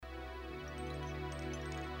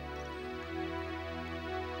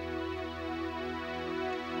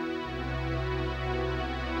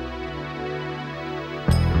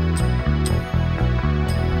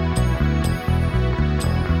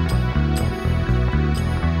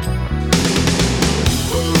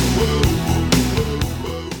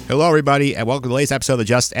Hello, everybody, and welcome to the latest episode of the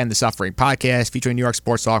Just End the Suffering podcast, featuring New York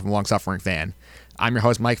sports talk from a long-suffering fan. I'm your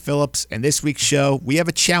host, Mike Phillips, and this week's show, we have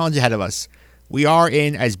a challenge ahead of us. We are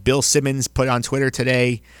in, as Bill Simmons put on Twitter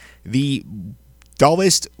today, the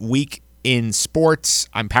dullest week in sports.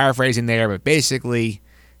 I'm paraphrasing there, but basically,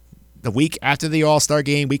 the week after the All-Star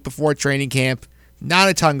game, week before training camp, not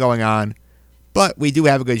a ton going on, but we do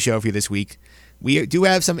have a good show for you this week. We do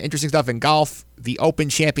have some interesting stuff in golf. The Open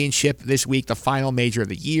Championship this week, the final major of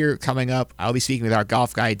the year coming up. I'll be speaking with our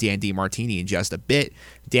golf guy, Dan DiMartini, in just a bit.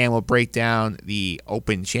 Dan will break down the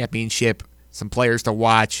Open Championship, some players to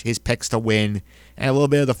watch, his picks to win, and a little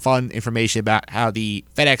bit of the fun information about how the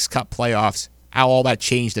FedEx Cup playoffs, how all that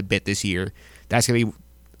changed a bit this year. That's going to be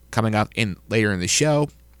coming up later in the show.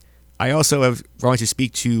 I also am going to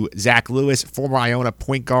speak to Zach Lewis, former Iona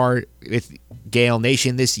point guard with Gale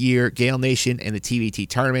Nation this year. Gale Nation and the TBT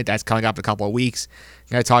tournament. That's coming up in a couple of weeks.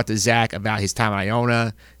 I'm going to talk to Zach about his time at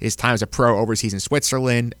Iona, his time as a pro overseas in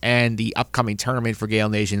Switzerland, and the upcoming tournament for Gale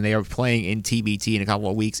Nation. They are playing in TBT in a couple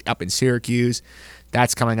of weeks up in Syracuse.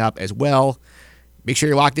 That's coming up as well. Make sure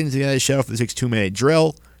you're locked into the end of the show for this week's 2-minute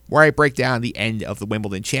drill, where I break down the end of the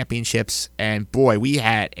Wimbledon Championships. And boy, we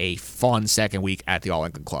had a fun second week at the All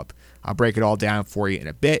England Club. I'll break it all down for you in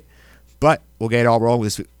a bit, but we'll get it all rolling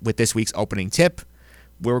with this week's opening tip.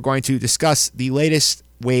 We're going to discuss the latest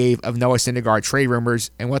wave of Noah Syndergaard trade rumors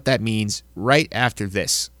and what that means right after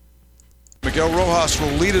this. Miguel Rojas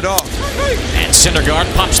will lead it off. And Syndergaard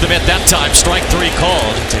pops them at that time. Strike three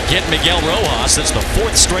called to get Miguel Rojas. That's the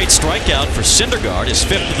fourth straight strikeout for Syndergaard, his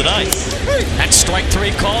fifth of the night. And strike three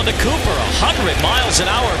called to Cooper. 100 miles an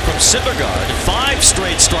hour from Syndergaard. 5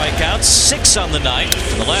 straight strikeouts, 6 on the night.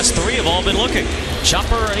 The last 3 have all been looking.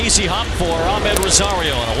 Chopper, an easy hop for Ahmed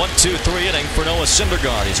Rosario on a 1-2-3 inning for Noah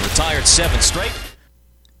Syndergaard. He's retired 7 straight.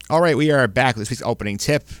 All right, we are back with this week's opening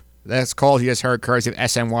tip. That's called, you just heard, courtesy of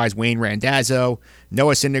SNY's Wayne Randazzo.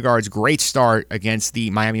 Noah Syndergaard's great start against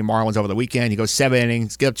the Miami Marlins over the weekend. He goes 7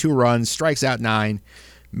 innings, gives up 2 runs, strikes out 9.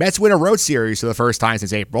 Mets win a road series for the first time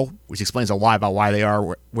since April, which explains a lot about why they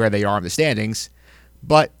are where they are in the standings.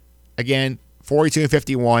 But, again,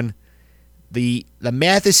 42-51. The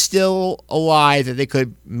math is still alive that they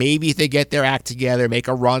could, maybe if they get their act together, make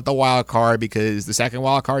a run at the wild card, because the second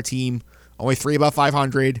wild card team, only 3 above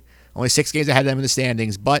 500, only 6 games ahead of them in the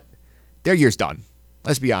standings, but their year's done.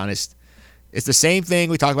 Let's be honest. It's the same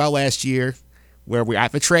thing we talked about last year, where we're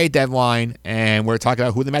at the trade deadline, and we're talking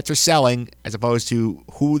about who the Mets are selling, as opposed to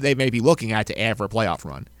who they may be looking at to add for a playoff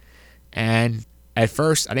run. And at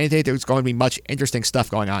first, I didn't think there was going to be much interesting stuff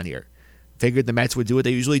going on here. Figured the Mets would do what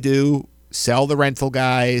they usually do, sell the rental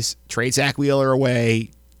guys, trade Zach Wheeler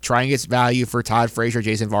away, try and get value for Todd Frazier,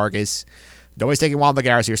 Jason Vargas. Nobody's taking Juan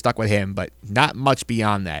Lagares, so you're stuck with him, but not much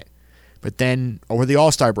beyond that. But then, over the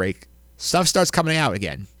All-Star break, stuff starts coming out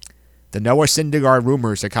again. The Noah Syndergaard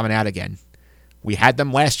rumors are coming out again. We had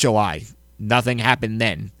them last July. Nothing happened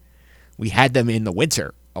then. We had them in the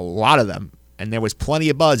winter, a lot of them. And there was plenty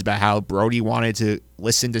of buzz about how Brody wanted to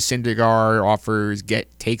listen to Syndergaard offers,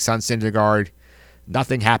 get takes on Syndergaard.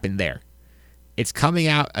 Nothing happened there. It's coming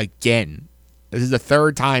out again. This is the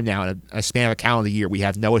third time now in a span of a calendar year we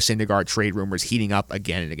have Noah Syndergaard trade rumors heating up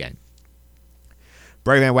again and again.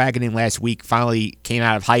 Brodie Van Wagenen last week finally came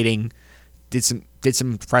out of hiding, did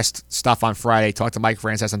some press stuff on Friday, talked to Mike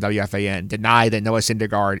Frances on WFAN, denied that Noah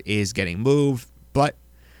Syndergaard is getting moved. But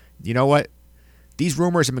you know what? These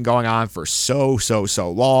rumors have been going on for so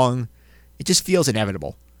long. It just feels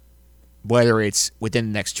inevitable. Whether it's within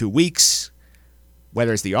the next 2 weeks,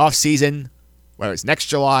 whether it's the offseason, whether it's next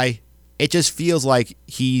July, it just feels like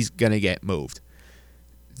he's going to get moved.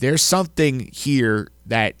 There's something here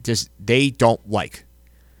that just they don't like.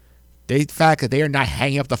 The fact that they are not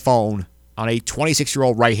hanging up the phone on a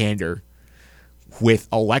 26-year-old right-hander with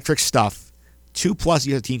electric stuff, 2+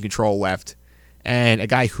 years of team control left, and a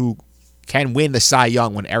guy who can win the Cy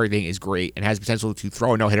Young when everything is great and has potential to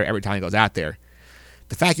throw a no-hitter every time he goes out there.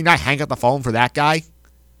 The fact you're not hanging up the phone for that guy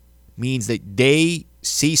means that they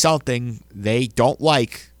see something they don't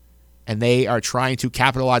like, and they are trying to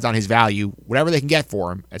capitalize on his value, whatever they can get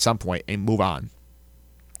for him at some point, and move on.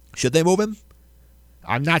 Should they move him?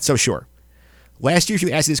 I'm not so sure. Last year, if you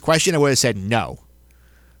asked this question, I would have said no.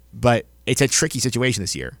 But it's a tricky situation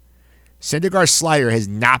this year. Syndergaard's slider has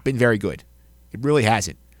not been very good. It really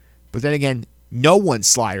hasn't. But then again, no one's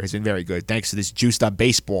slider has been very good thanks to this juiced-up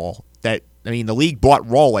baseball that, the league bought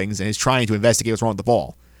Rawlings and is trying to investigate what's wrong with the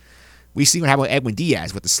ball. We see what happened with Edwin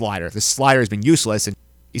Diaz with the slider. The slider has been useless, and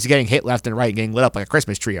he's getting hit left and right and getting lit up like a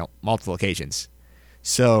Christmas tree on multiple occasions.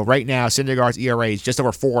 So right now, Syndergaard's ERA is just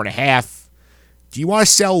over 4.5. Do you want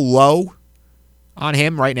to sell low on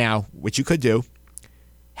him right now, which you could do?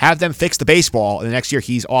 have them fix the baseball, and the next year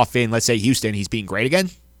he's off in, let's say, Houston, he's being great again?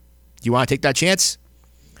 Do you want to take that chance?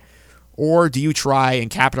 Or do you try and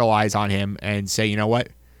capitalize on him and say, you know what?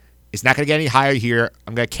 It's not going to get any higher here.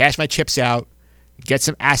 I'm going to cash my chips out, get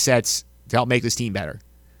some assets to help make this team better.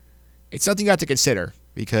 It's something you have to consider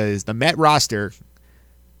because the Met roster,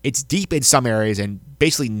 it's deep in some areas and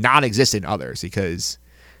basically non-existent in others because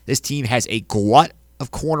this team has a glut of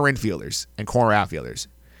corner infielders and corner outfielders.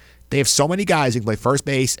 They have so many guys who can play first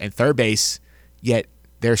base and third base, yet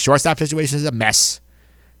their shortstop situation is a mess.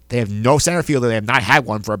 They have no center fielder. They have not had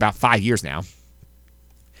one for about 5 years now.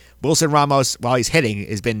 Wilson Ramos, while he's hitting,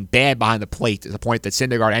 has been bad behind the plate to the point that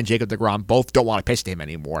Syndergaard and Jacob deGrom both don't want to pitch to him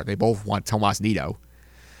anymore. They both want Tomas Nido.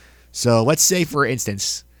 So let's say, for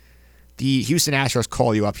instance, the Houston Astros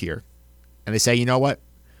call you up here, and they say, you know what?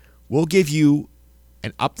 We'll give you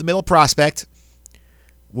an up-the-middle prospect.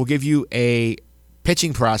 We'll give you a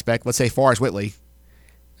pitching prospect, let's say Forrest Whitley,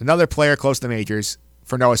 another player close to the majors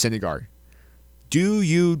for Noah Syndergaard. Do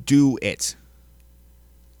you do it?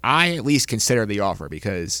 I at least consider the offer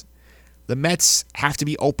because the Mets have to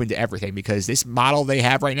be open to everything because this model they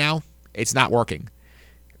have right now, it's not working.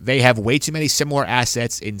 They have way too many similar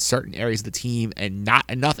assets in certain areas of the team and not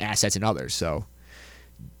enough assets in others. So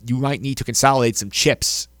you might need to consolidate some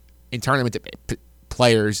chips and turn them into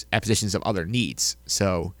players at positions of other needs.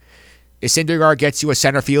 So if Syndergaard gets you a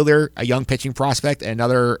center fielder, a young pitching prospect, and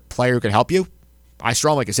another player who can help you, I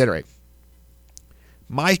strongly consider it.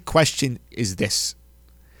 My question is this.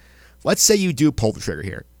 Let's say you do pull the trigger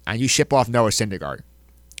here and you ship off Noah Syndergaard.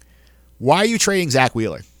 Why are you trading Zach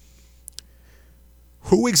Wheeler?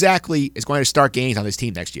 Who exactly is going to start games on this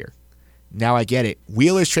team next year? Now I get it.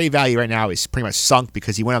 Wheeler's trade value right now is pretty much sunk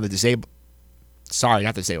because he went on the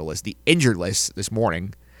the injured list this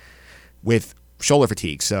morning with shoulder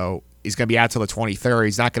fatigue. So he's going to be out till the 23rd.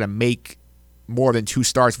 He's not going to make more than 2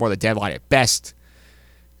 starts before the deadline at best.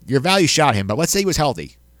 Your value shot him, but let's say he was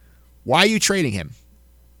healthy. Why are you trading him?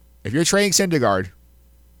 If you're trading Syndergaard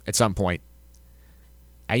at some point,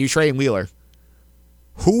 and you're trading Wheeler,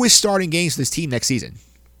 who is starting games for this team next season?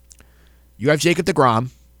 You have Jacob deGrom.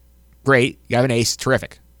 Great. You have an ace.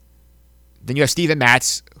 Terrific. Then you have Steven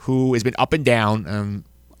Matz, who has been up and down.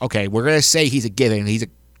 Okay, we're going to say he's a given. He's a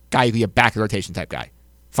guy who can be a back of rotation type guy.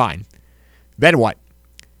 Fine. Then what?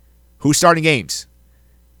 Who's starting games?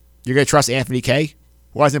 You're going to trust Anthony Kay,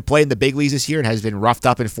 who hasn't played in the big leagues this year and has been roughed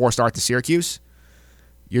up in 4 starts to Syracuse?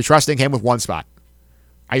 You're trusting him with 1 spot.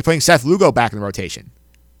 Are you putting Seth Lugo back in the rotation?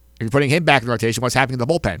 If you're putting him back in the rotation, what's happening in the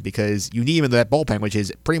bullpen? Because you need him in that bullpen, which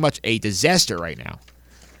is pretty much a disaster right now.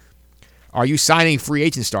 Are you signing free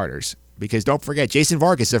agent starters? Because don't forget, Jason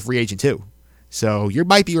Vargas is a free agent too. So you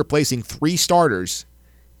might be replacing 3 starters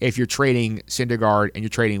if you're trading Syndergaard and you're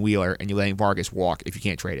trading Wheeler and you're letting Vargas walk if you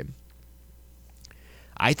can't trade him.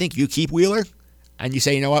 I think you keep Wheeler and you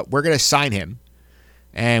say, you know what, we're going to sign him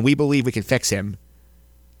and we believe we can fix him.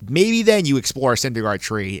 Maybe then you explore a Syndergaard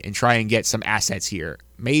trade and try and get some assets here.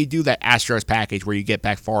 Maybe do that Astros package where you get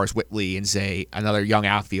back Forrest Whitley and say another young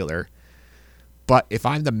outfielder. But if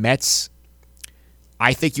I'm the Mets,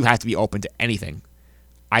 I think you have to be open to anything.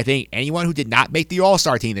 I think anyone who did not make the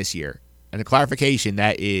All-Star team this year, and the clarification,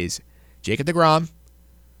 that is Jacob deGrom,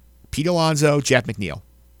 Pete Alonso, Jeff McNeil.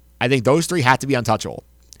 I think those 3 have to be untouchable.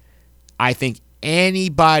 I think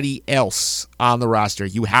anybody else on the roster,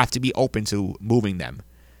 you have to be open to moving them.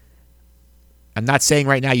 I'm not saying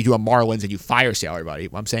right now you do a Marlins and you fire sale everybody.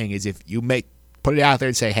 What I'm saying is if you put it out there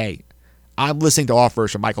and say, hey, I'm listening to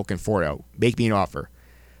offers from Michael Conforto. Make me an offer.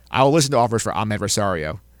 I will listen to offers for Ahmed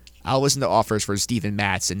Rosario. I'll listen to offers for Steven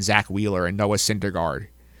Matz and Zach Wheeler and Noah Syndergaard.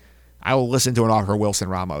 I will listen to an offer for Wilson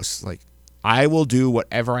Ramos. I will do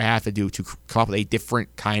whatever I have to do to come up with a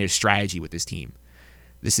different kind of strategy with this team.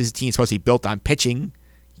 This is a team supposed to be built on pitching.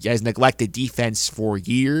 He has neglected defense for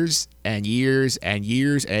years and years and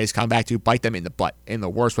years, and has come back to bite them in the butt in the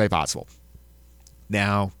worst way possible.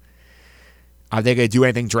 Now, are they going to do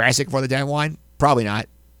anything drastic for the deadline? Probably not.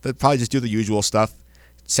 They'll probably just do the usual stuff.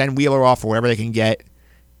 Send Wheeler off for whatever they can get.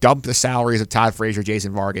 Dump the salaries of Todd Frazier,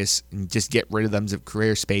 Jason Vargas, and just get rid of them to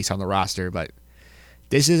career space on the roster. But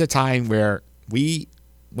this is a time where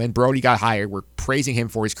when Brody got hired, we're praising him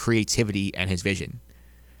for his creativity and his vision.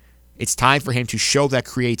 It's time for him to show that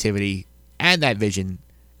creativity and that vision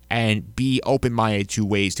and be open-minded to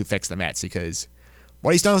ways to fix the Mets, because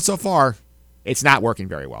what he's done so far, it's not working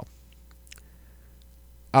very well.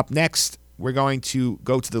 Up next, we're going to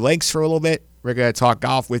go to the links for a little bit. We're going to talk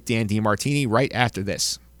golf with Dan DiMartini right after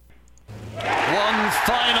this. One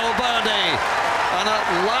final birdie, and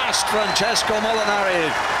at last Francesco Molinari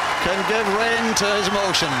can give rein to his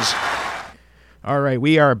emotions. All right,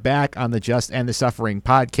 we are back on the Just End the Suffering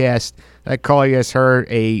podcast. That call you just heard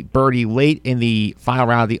a birdie late in the final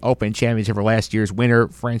round of the Open Championship for last year's winner,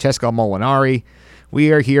 Francesco Molinari.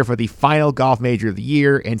 We are here for the final golf major of the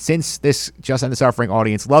year, and since this Just End the Suffering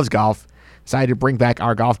audience loves golf, decided to bring back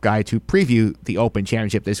our golf guy to preview the Open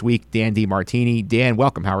Championship this week, Dan DiMartini. Dan,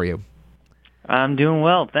 welcome. How are you? I'm doing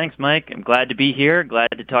well. Thanks, Mike. I'm glad to be here. Glad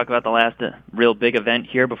to talk about the last real big event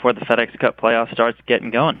here before the FedEx Cup playoff starts getting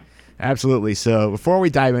going. Absolutely. So before we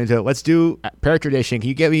dive into it, let's do per tradition. Can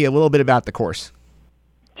you give me a little bit about the course?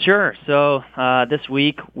 Sure. So this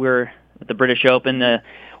week we're at the British Open.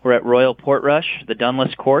 We're at Royal Portrush, the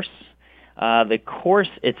Dunluce course. The course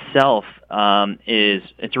itself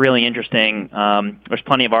it's really interesting. There's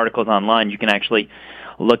plenty of articles online. You can actually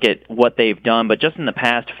look at what they've done. But just in the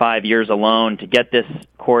past 5 years alone, to get this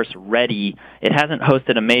course ready, it hasn't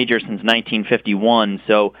hosted a major since 1951.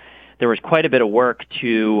 So there was quite a bit of work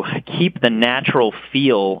to keep the natural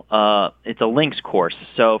feel. It's a links course.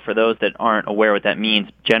 So for those that aren't aware what that means,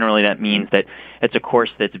 generally that means that it's a course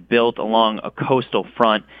that's built along a coastal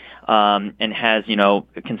front and has,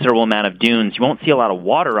 a considerable amount of dunes. You won't see a lot of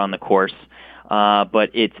water on the course, but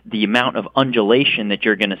it's the amount of undulation that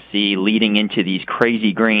you're going to see leading into these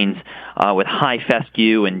crazy greens with high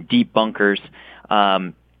fescue and deep bunkers.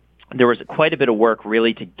 There was quite a bit of work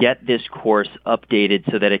really to get this course updated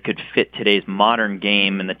so that it could fit today's modern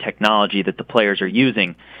game and the technology that the players are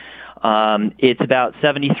using. It's about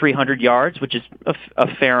 7,300 yards, which is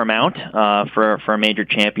a fair amount for a major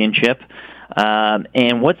championship.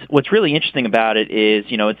 And what's really interesting about it is,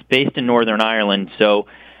 it's based in Northern Ireland, so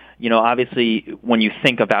obviously when you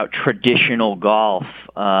think about traditional golf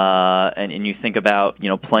and you think about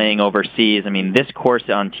playing overseas, I mean, this course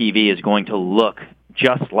on TV is going to look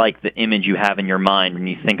just like the image you have in your mind when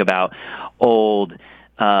you think about old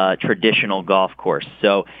traditional golf course.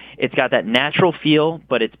 So it's got that natural feel,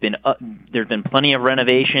 but it's been there's been plenty of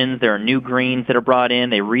renovations. There are new greens that are brought in.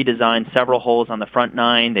 They redesigned several holes on the front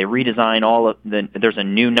nine. They redesigned there's a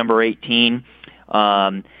new number 18.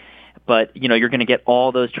 But you're going to get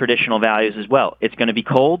all those traditional values as well. It's going to be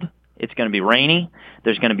cold. It's going to be rainy.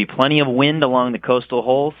 There's going to be plenty of wind along the coastal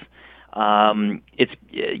holes. It's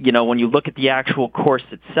when you look at the actual course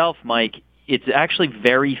itself, Mike, it's actually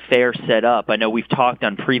very fair set up. I know we've talked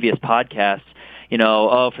on previous podcasts,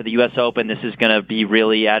 for the U.S. Open, this is going to be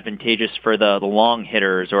really advantageous for the long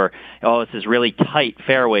hitters, or, this is really tight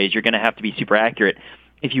fairways. You're going to have to be super accurate.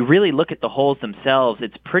 If you really look at the holes themselves,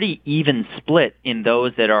 it's pretty even split in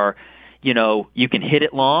those that are, you can hit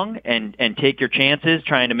it long and take your chances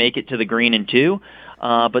trying to make it to the green in two.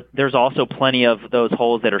 But there's also plenty of those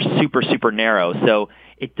holes that are super, super narrow. So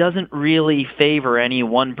it doesn't really favor any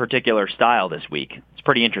one particular style this week. It's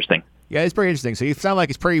pretty interesting. Yeah, it's pretty interesting. So you sound like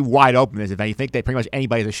it's pretty wide open, this event. You think that pretty much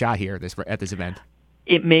anybody has a shot here at this event?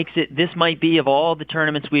 It makes it, this might be, of all the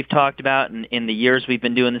tournaments we've talked about in the years we've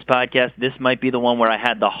been doing this podcast, this might be the one where I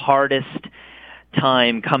had the hardest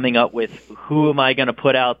time coming up with who am I going to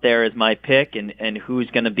put out there as my pick and who's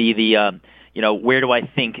going to be the, where do I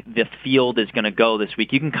think the field is going to go this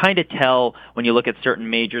week. You can kind of tell when you look at certain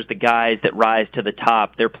majors, the guys that rise to the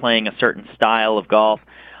top, they're playing a certain style of golf.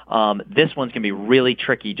 This one's going to be really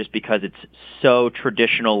tricky just because it's so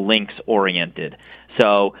traditional links oriented.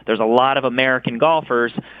 So there's a lot of American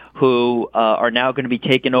golfers who are now going to be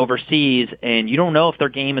taken overseas, and you don't know if their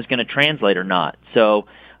game is going to translate or not. So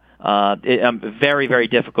a very, very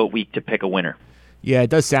difficult week to pick a winner. Yeah,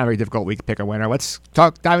 it does sound very difficult week to pick a winner. Let's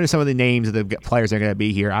dive into some of the names of the players that are going to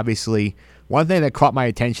be here. Obviously, one thing that caught my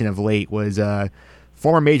attention of late was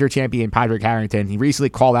former major champion Padraig Harrington. He recently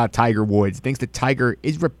called out Tiger Woods. Thinks that Tiger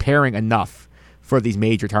is repairing enough for these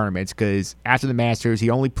major tournaments because after the Masters, he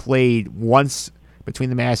only played once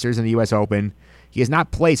between the Masters and the U.S. Open. He has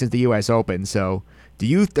not played since the U.S. Open. So do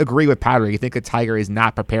you agree with Padraig? You think that Tiger is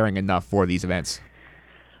not preparing enough for these events?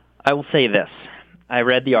 I will say this. I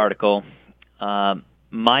read the article.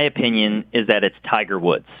 My opinion is that it's Tiger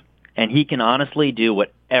Woods, and he can honestly do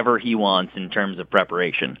whatever he wants in terms of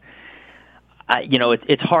preparation.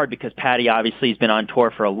 It's hard because Patty obviously has been on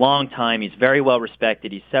tour for a long time. He's very well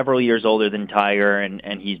respected. He's several years older than Tiger,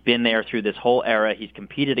 and he's been there through this whole era. He's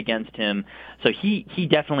competed against him. So he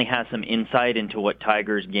definitely has some insight into what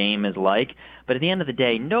Tiger's game is like. But at the end of the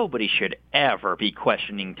day, nobody should ever be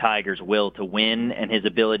questioning Tiger's will to win and his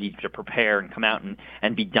ability to prepare and come out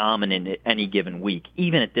and be dominant at any given week,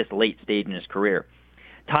 even at this late stage in his career.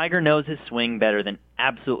 Tiger knows his swing better than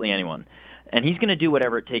absolutely anyone, and he's going to do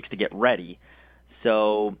whatever it takes to get ready.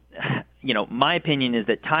 So, my opinion is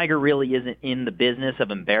that Tiger really isn't in the business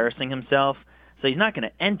of embarrassing himself, so he's not going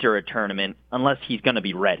to enter a tournament unless he's going to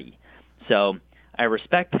be ready. So I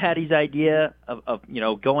respect Patty's idea of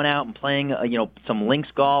going out and playing some links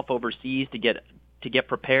golf overseas to get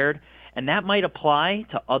prepared, and that might apply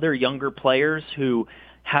to other younger players who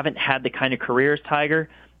haven't had the kind of career as Tiger.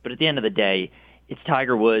 But at the end of the day, it's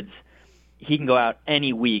Tiger Woods. He can go out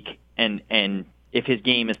any week and if his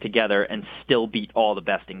game is together and still beat all the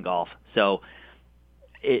best in golf. So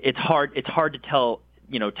it's hard to tell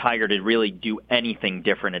Tiger to really do anything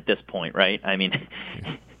different at this point, right? I mean,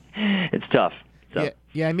 it's tough. So.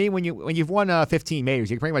 Yeah. I mean, when you've won 15 majors,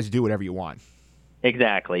 you can pretty much do whatever you want.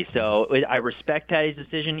 Exactly. So I respect Patty's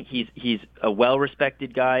decision. He's a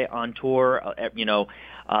well-respected guy on tour,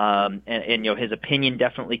 and his opinion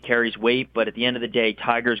definitely carries weight. But at the end of the day,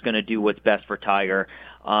 Tiger's going to do what's best for Tiger,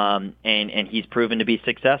 and he's proven to be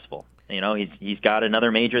successful. He's got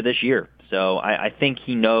another major this year, so I think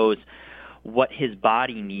he knows what his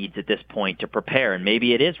body needs at this point to prepare, and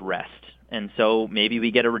maybe it is rest. And so maybe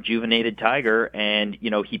we get a rejuvenated Tiger, and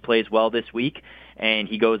he plays well this week, and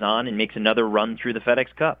he goes on and makes another run through the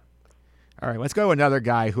FedEx Cup. All right, let's go to another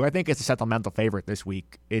guy who I think is a sentimental favorite this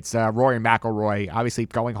week. It's Rory McIlroy, obviously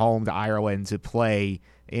going home to Ireland to play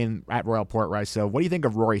at Royal Portrush. So what do you think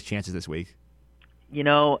of Rory's chances this week?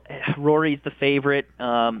 Rory's the favorite.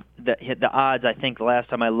 The odds, I think, the last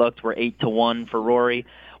time I looked, were 8-1 for Rory,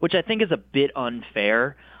 which I think is a bit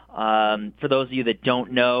unfair. For those of you that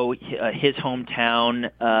don't know, his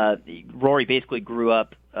hometown, Rory basically grew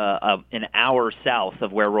up an hour south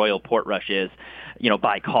of where Royal Portrush is,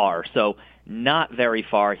 by car. So not very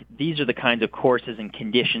far. These are the kinds of courses and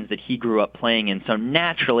conditions that he grew up playing in. So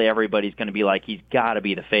naturally, everybody's going to be like, he's got to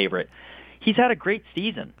be the favorite. He's had a great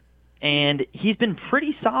season, and he's been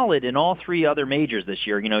pretty solid in all three other majors this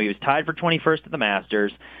year. He was tied for 21st at the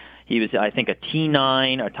Masters. He was, I think, a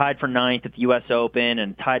T9, or tied for 9th at the U.S. Open,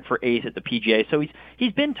 and tied for 8th at the PGA. So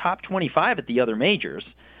he's been top 25 at the other majors.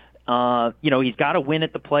 He's got a win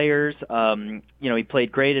at the Players. He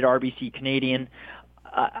played great at RBC Canadian.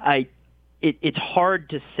 It's hard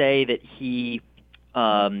to say that he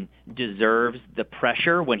deserves the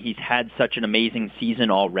pressure when he's had such an amazing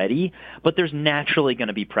season already, but there's naturally going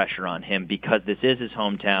to be pressure on him because this is his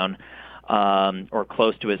hometown, or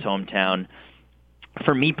close to his hometown.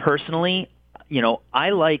 For me personally, I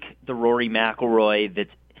like the Rory McIlroy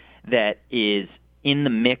that is in the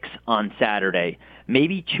mix on Saturday.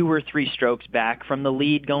 Maybe 2 or 3 strokes back from the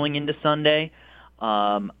lead going into Sunday.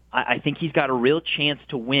 I think he's got a real chance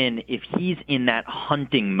to win if he's in that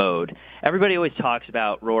hunting mode. Everybody always talks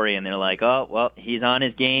about Rory, and they're like, oh, well, he's on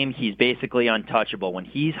his game. He's basically untouchable. When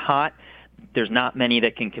he's hot, there's not many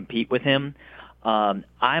that can compete with him.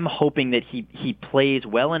 I'm hoping that he plays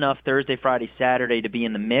well enough Thursday, Friday, Saturday to be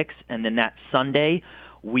in the mix, and then that Sunday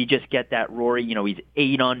we just get that Rory. He's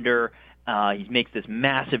 8 under. He makes this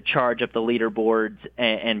massive charge up the leaderboards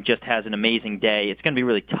and just has an amazing day. It's going to be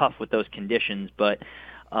really tough with those conditions, but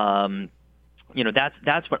that's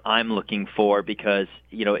what I'm looking for because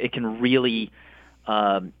it can really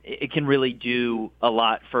do a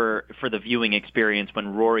lot for the viewing experience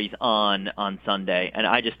when Rory's on Sunday. And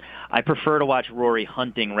I prefer to watch Rory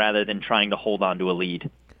hunting rather than trying to hold on to a lead.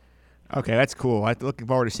 Okay, that's cool. I'm looking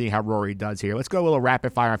forward to seeing how Rory does here. Let's go a little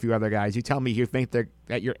rapid fire on a few other guys. You tell me you think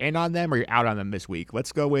that you're in on them or you're out on them this week.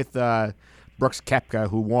 Let's go with Brooks Koepka,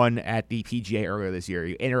 who won at the PGA earlier this year. Are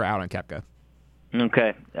you in or out on Koepka?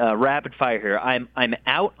 Okay, rapid fire here. I'm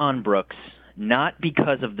out on Brooks, not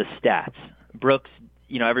because of the stats. Brooks,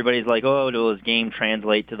 everybody's like, oh, will his game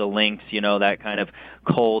translate to the links, that kind of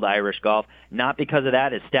cold Irish golf. Not because of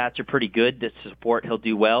that. His stats are pretty good to support he'll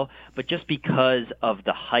do well, but just because of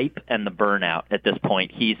the hype and the burnout at this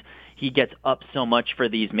point. He gets up so much for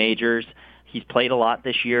these majors. He's played a lot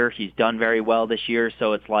this year. He's done very well this year,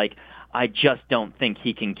 so it's like I just don't think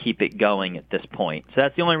he can keep it going at this point. So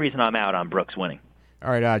that's the only reason I'm out on Brooks winning.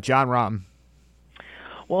 All right, Jon Rahm.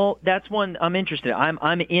 Well, that's one I'm interested in.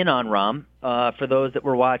 I'm in on Rahm. For those that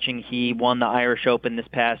were watching, he won the Irish Open this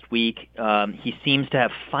past week. He seems to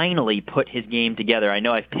have finally put his game together. I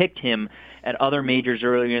know I've picked him at other majors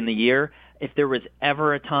earlier in the year. If there was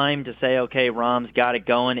ever a time to say, okay, Rahm's got it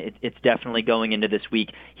going, it's definitely going into this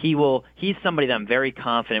week. He's somebody that I'm very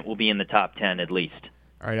confident will be in the top 10 at least.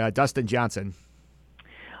 All right, Dustin Johnson.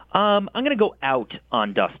 I'm going to go out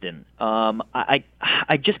on Dustin. I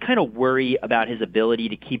just kind of worry about his ability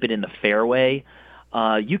to keep it in the fairway.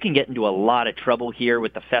 You can get into a lot of trouble here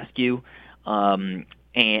with the fescue, and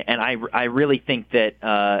I really think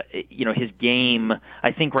that his game.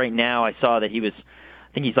 I think right now I saw that he's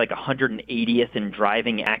like 180th in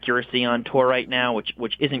driving accuracy on tour right now,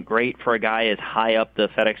 which isn't great for a guy as high up the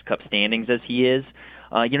FedEx Cup standings as he is.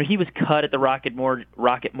 He was cut at the Rocket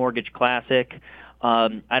Mortgage Classic.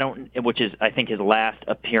 which is I think his last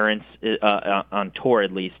appearance on tour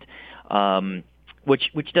at least.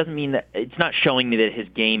 Which doesn't mean that it's not showing me that his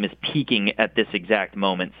game is peaking at this exact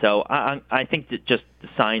moment. So I think that just the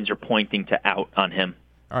signs are pointing to out on him.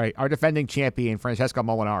 All right, our defending champion, Francesco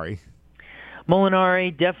Molinari.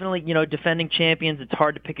 Molinari, definitely, defending champions, it's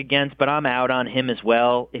hard to pick against, but I'm out on him as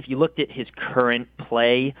well. If you looked at his current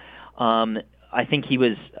play, I think he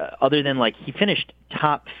was, other than he finished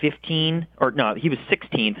top 15, or no, he was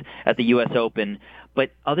 16th at the U.S. Open.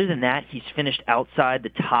 But other than that, he's finished outside the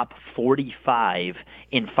top 45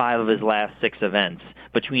 in 5 of his last 6 events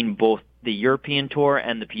between both the European Tour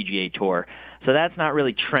and the PGA Tour. So that's not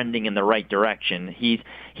really trending in the right direction. He's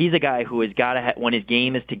a guy who has got to when his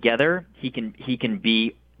game is together, he can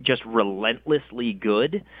be just relentlessly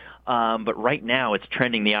good. But right now it's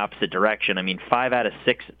trending the opposite direction. I mean, 5 out of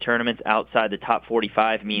 6 tournaments outside the top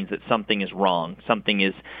 45 means that something is wrong.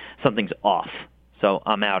 Something's off. So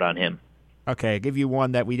I'm out on him. Okay, I'll give you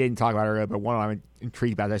one that we didn't talk about earlier, but one I'm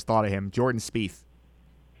intrigued about. I just thought of him, Jordan Spieth.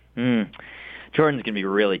 Jordan's going to be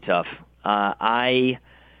really tough. I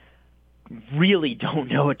really don't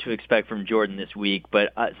know what to expect from Jordan this week,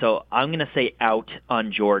 but so I'm going to say out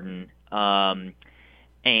on Jordan, and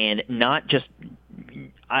not just.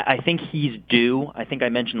 I think he's due. I think I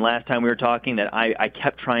mentioned last time we were talking that I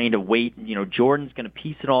kept trying to wait. Jordan's going to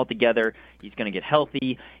piece it all together. He's going to get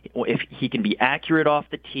healthy. If he can be accurate off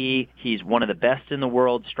the tee, he's one of the best in the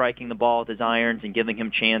world striking the ball with his irons and giving him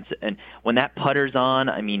chance. And when that putter's on,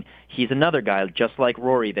 I mean, he's another guy just like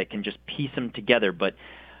Rory that can just piece them together. But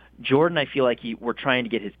Jordan, I feel like we're trying to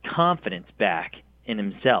get his confidence back in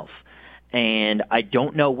himself. And I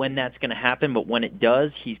don't know when that's going to happen, but when it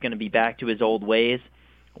does, he's going to be back to his old ways.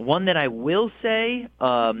 One that I will say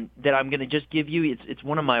that I'm going to just give you, it's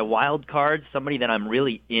one of my wild cards, somebody that I'm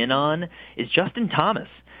really in on, is Justin Thomas.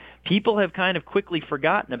 People have kind of quickly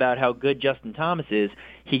forgotten about how good Justin Thomas is.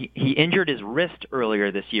 He injured his wrist earlier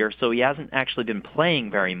this year, so he hasn't actually been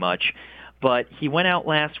playing very much. But he went out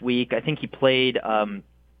last week. I think he played...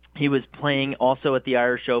 He was playing also at the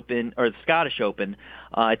Irish Open or the Scottish Open.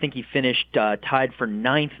 I think he finished tied for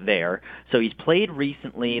 9th there. So he's played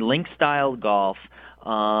recently, link-style golf,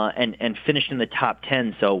 and finished in the top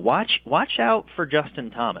 10. So watch out for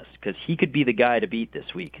Justin Thomas because he could be the guy to beat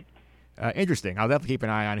this week. Interesting. I'll definitely keep an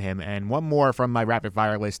eye on him. And one more from my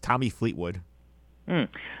rapid-fire list, Tommy Fleetwood.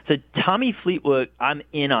 So Tommy Fleetwood, I'm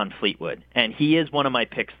in on Fleetwood, and he is one of my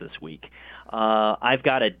picks this week. I've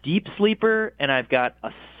got a deep sleeper, and I've got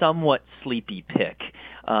a somewhat sleepy pick.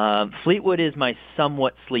 Fleetwood is my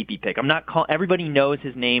somewhat sleepy pick. I'm not everybody knows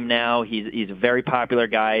his name now. He's a very popular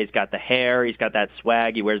guy. He's got the hair. He's got that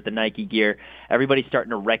swag. He wears the Nike gear. Everybody's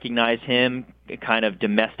starting to recognize him kind of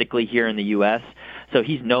domestically here in the U.S., so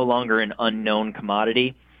he's no longer an unknown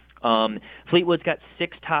commodity. Fleetwood's got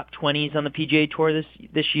 6 top 20s on the PGA Tour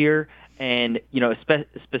this year. And,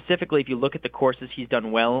 specifically if you look at the courses he's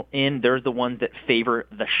done well in, there's the ones that favor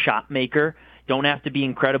the shot maker. Don't have to be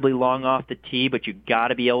incredibly long off the tee, but you got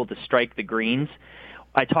to be able to strike the greens.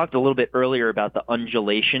 I talked a little bit earlier about the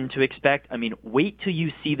undulation to expect. I mean, wait till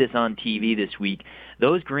you see this on TV this week.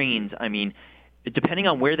 Those greens, I mean, depending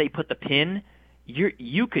on where they put the pin,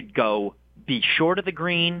 you could go be short of the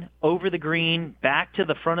green, over the green, back to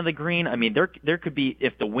the front of the green. I mean, there could be,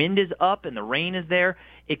 if the wind is up and the rain is there,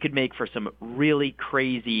 it could make for some really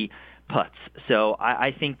crazy putts. So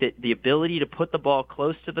I think that the ability to put the ball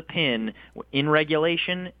close to the pin in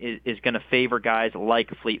regulation is going to favor guys like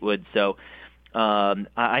Fleetwood. So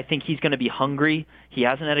I think he's going to be hungry. He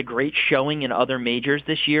hasn't had a great showing in other majors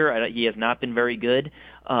this year. He has not been very good.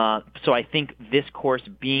 So I think this course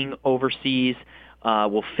being overseas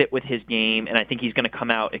will fit with his game, and I think he's going to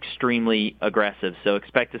come out extremely aggressive. So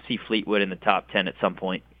expect to see Fleetwood in the top 10 at some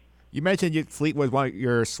point. You mentioned Fleetwood was one of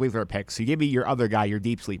your sleeper picks. So give me your other guy, your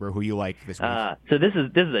deep sleeper, who you like this week. So this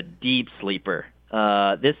is a deep sleeper.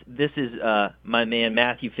 This is my man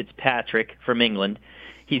Matthew Fitzpatrick from England.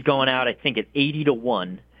 He's going out, I think, at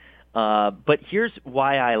 80-1. But here's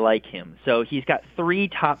why I like him. So he's got 3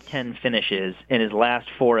 top 10 finishes in his last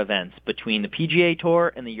 4 events between the PGA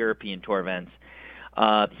Tour and the European Tour events.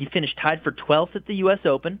 He finished tied for 12th at the U.S.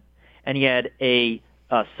 Open, and he had a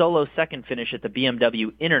solo second finish at the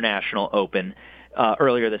BMW International Open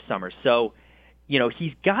earlier this summer. So,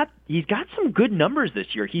 he's got some good numbers this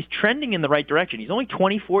year. He's trending in the right direction. He's only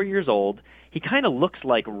 24 years old. He kind of looks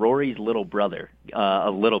like Rory's little brother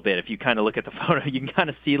a little bit. If you kind of look at the photo, you can kind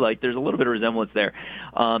of see there's a little bit of resemblance there.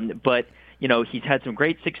 But he's had some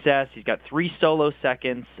great success. He's got 3 solo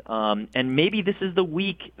seconds, and maybe this is the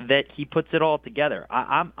week that he puts it all together.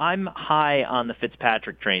 I'm high on the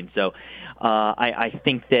Fitzpatrick train, so I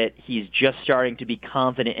think that he's just starting to be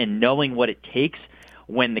confident in knowing what it takes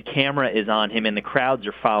when the camera is on him and the crowds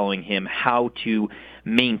are following him, how to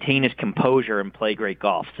maintain his composure and play great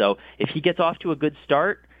golf. So if he gets off to a good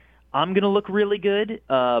start, I'm going to look really good,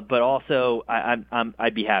 but also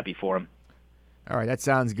I'd be happy for him. All right, that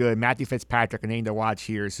sounds good. Matthew Fitzpatrick, a name to watch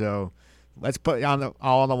here. So let's put all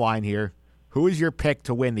on the line here. Who is your pick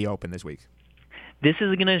to win the Open this week? This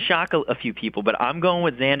is going to shock a few people, but I'm going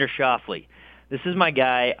with Xander Schauffele. This is my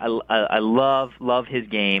guy. I love his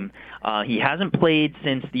game. He hasn't played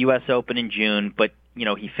since the U.S. Open in June, but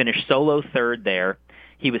he finished solo third there.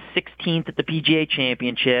 He was 16th at the PGA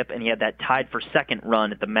Championship, and he had that tied for second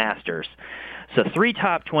run at the Masters. So 3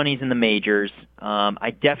 top 20s in the majors.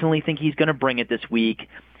 I definitely think he's going to bring it this week.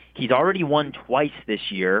 He's already won twice this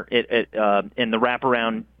year in the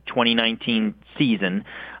wraparound 2019 season.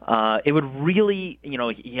 It would really,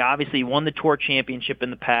 he obviously won the Tour Championship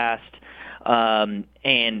in the past.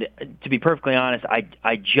 And to be perfectly honest,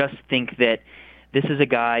 I just think that this is a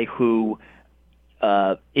guy who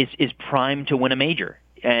is primed to win a major.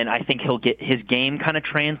 And I think he'll get his game kind of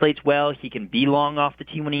translates well. He can be long off the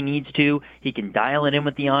tee when he needs to. He can dial it in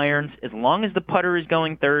with the irons. As long as the putter is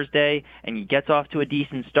going Thursday and he gets off to a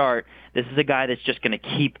decent start, this is a guy that's just going to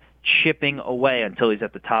keep chipping away until he's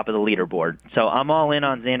at the top of the leaderboard. So I'm all in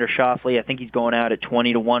on Xander Schauffele. I think he's going out at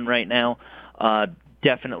 20-1 right now.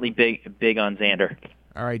 Definitely big on Xander.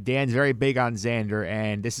 All right, Dan's very big on Xander,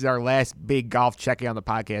 and this is our last big golf check-in on the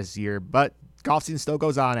podcast this year, but golf season still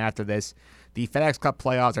goes on after this. The FedEx Cup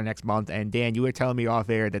playoffs are next month, and Dan, you were telling me off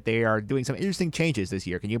air that they are doing some interesting changes this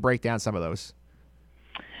year. Can you break down some of those?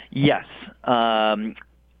 Yes,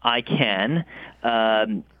 I can.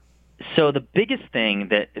 So the biggest thing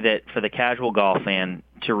that for the casual golf fan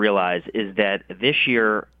to realize is that this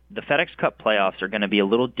year the FedEx Cup playoffs are going to be a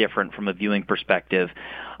little different from a viewing perspective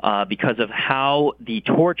because of how the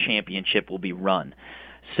Tour Championship will be run.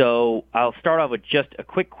 So I'll start off with just a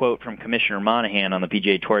quick quote from Commissioner Monahan on the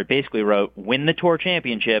PGA Tour. It basically wrote, "Win the Tour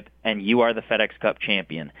Championship and you are the FedEx Cup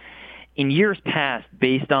champion." In years past,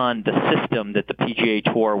 based on the system that the PGA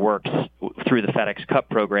Tour works through the FedEx Cup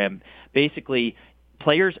program, basically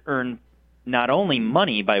players earn not only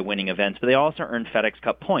money by winning events, but they also earn FedEx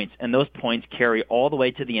Cup points, and those points carry all the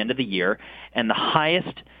way to the end of the year, and the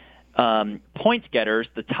highest points getters,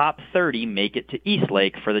 the top 30, make it to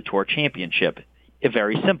Eastlake for the Tour Championship.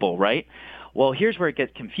 Very simple, right? Well, here's where it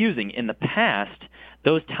gets confusing. In the past,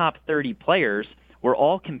 those top 30 players were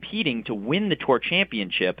all competing to win the Tour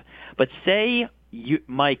Championship, but say,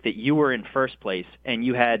 Mike, that you were in first place and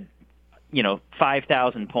you had,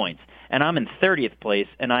 5,000 points, and I'm in 30th place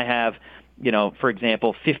and I have, for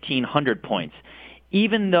example, 1,500 points.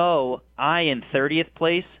 Even though I, in 30th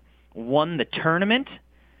place, won the tournament,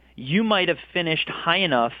 you might have finished high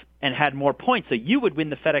enough and had more points, so you would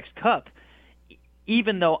win the FedEx Cup,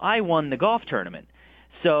 even though I won the golf tournament.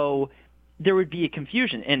 So there would be a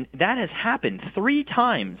confusion, and that has happened 3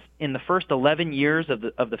 times in the first 11 years of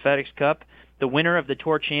the FedEx Cup. The winner of the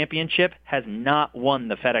Tour Championship has not won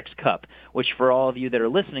the FedEx Cup, which for all of you that are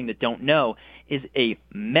listening that don't know is a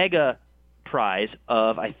mega prize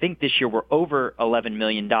of, I think this year we're over $11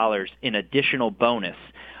 million in additional bonus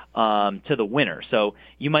to the winner. So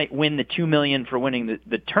you might win the $2 million for winning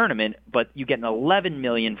the tournament, but you get an $11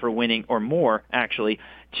 million for winning, or more actually,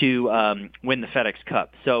 to win the FedEx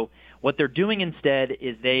Cup. So what they're doing instead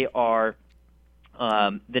is they are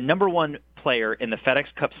the number one player in the FedEx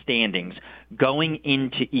Cup standings going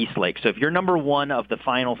into Eastlake. So if you're number one of the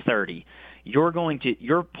final 30,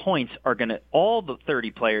 your points are going to, all the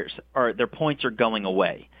 30 players their points are going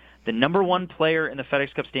away. The number one player in the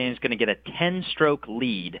FedEx Cup standings is going to get a 10-stroke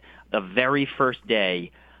lead the very first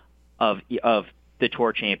day of the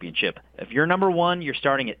Tour Championship. If you're number one, you're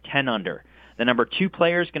starting at 10 under. The number 2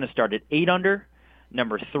 player is going to start at 8 under.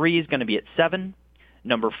 Number 3 is going to be at 7.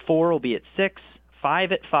 Number 4 will be at 6.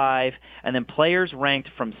 5 at 5. And then players ranked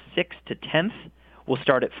from 6th to 10th will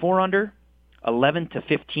start at 4 under. 11th to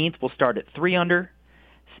 15th will start at 3 under.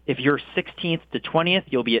 If you're 16th to 20th,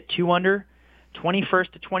 you'll be at 2 under.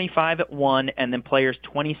 21st to 25 at 1, and then players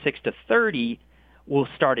 26 to 30 will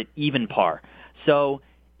start at even par. So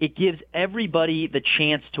it gives everybody the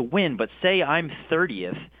chance to win. But say I'm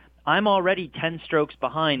 30th, I'm already 10 strokes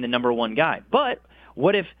behind the number one guy. But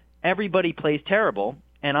what if everybody plays terrible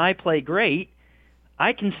and I play great?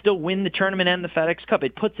 I can still win the tournament and the FedEx Cup.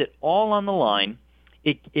 It puts it all on the line.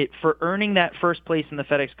 It for earning that first place in the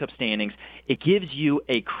FedEx Cup standings, it gives you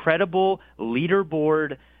a credible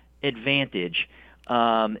leaderboard advantage.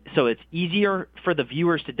 So it's easier for the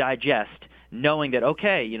viewers to digest, knowing that,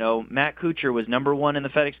 okay, Matt Kuchar was number 1 in the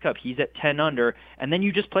FedEx Cup. He's at 10 under, and then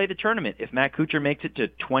you just play the tournament. If Matt Kuchar makes it to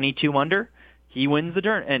 22 under, he wins the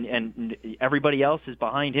tournament, and everybody else is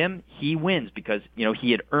behind him. He wins because,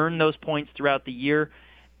 he had earned those points throughout the year,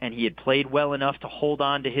 and he had played well enough to hold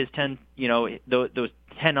on to his 10, those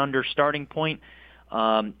 10 under starting point.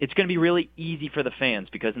 It's going to be really easy for the fans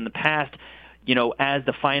because in the past, as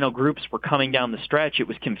the final groups were coming down the stretch, it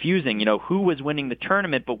was confusing, who was winning the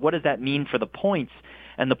tournament, but what does that mean for the points?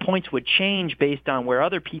 And the points would change based on where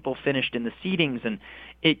other people finished in the seedings, and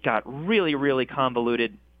it got really, really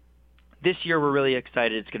convoluted. This year we're really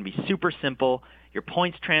excited. It's going to be super simple. Your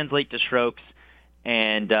points translate to strokes,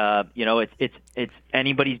 and, it's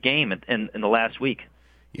anybody's game in the last week.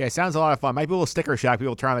 Yeah, it sounds a lot of fun. Might be a little sticker shock.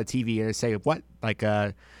 People turn on the TV and say, what? Like,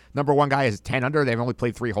 number 1 guy is 10 under. They've only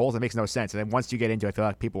played 3 holes. It makes no sense. And then once you get into it, I feel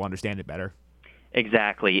like people understand it better.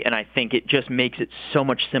 Exactly. And I think it just makes it so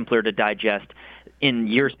much simpler to digest. In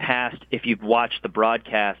years past, if you've watched the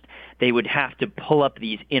broadcast, they would have to pull up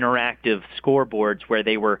these interactive scoreboards where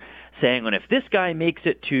they were saying, and if this guy makes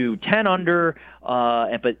it to 10 under,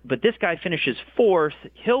 but this guy finishes 4th,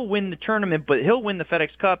 he'll win the tournament, but he'll win the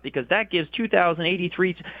FedEx Cup because that gives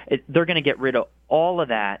 2,083. They're going to get rid of all of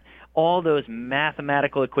that, all those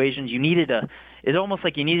mathematical equations. It's almost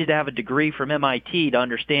like you needed to have a degree from MIT to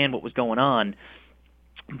understand what was going on.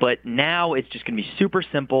 But now it's just going to be super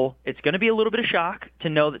simple. It's going to be a little bit of shock to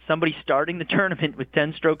know that somebody's starting the tournament with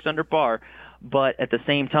 10 strokes under par, but at the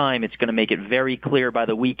same time, it's going to make it very clear by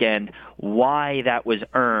the weekend why that was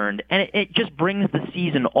earned. And it just brings the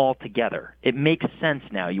season all together. It makes sense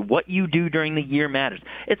now. What you do during the year matters.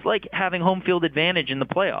 It's like having home field advantage in the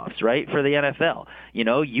playoffs, right, for the NFL.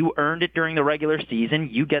 You earned it during the regular season.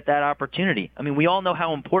 You get that opportunity. I mean, we all know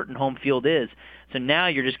how important home field is. So now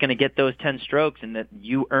you're just going to get those 10 strokes, and that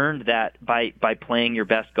you earned that by playing your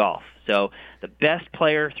best golf. So the best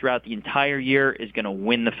player throughout the entire year is going to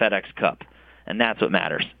win the FedEx Cup, and that's what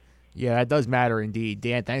matters. Yeah, that does matter indeed.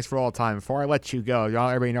 Dan, thanks for all the time. Before I let you go,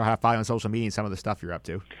 everybody know how to follow on social media and some of the stuff you're up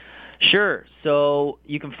to. Sure. So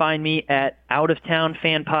you can find me at Out of Town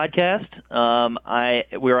Fan Podcast.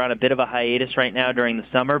 We're on a bit of a hiatus right now during the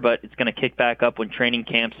summer, but it's going to kick back up when training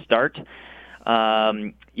camps start.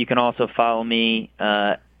 You can also follow me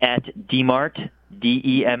at DMART,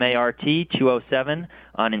 DEMART 207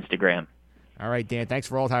 on Instagram. All right, Dan, thanks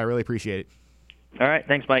for all the time. I really appreciate it. All right,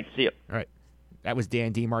 thanks, Mike. See you. All right. That was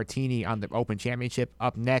Dan DiMartini on the Open Championship.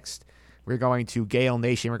 Up next, we're going to Gale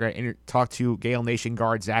Nation. We're going to talk to Gale Nation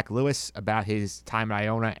guard Zach Lewis about his time at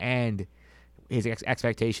Iona and his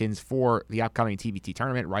expectations for the upcoming TBT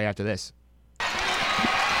tournament right after this.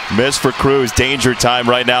 Miss for Cruz. Danger time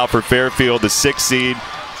right now for Fairfield, the 6th seed.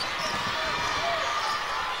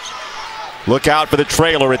 Look out for the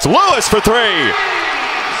trailer. It's Lewis for 3.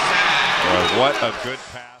 What a good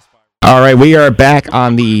pass. All right, we are back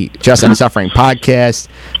on the Just End Suffering podcast.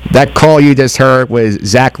 That call you just heard was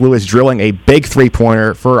Zach Lewis drilling a big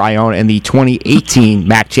three-pointer for Iona in the 2018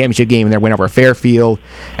 MAC Championship game in their win over Fairfield.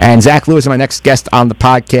 And Zach Lewis is my next guest on the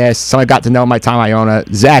podcast. Someone I got to know my time at Iona.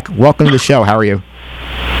 Zach, welcome to the show. How are you?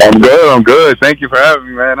 I'm good. Thank you for having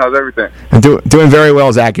me, man. How's everything? I'm doing very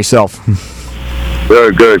well, Zach. Yourself?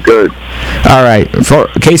 Good. All right. For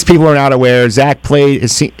in case people are not aware, Zach played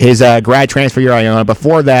his grad transfer year at Iona.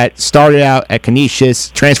 Before that, started out at Canisius,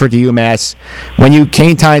 transferred to UMass. When you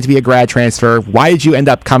came time to be a grad transfer, why did you end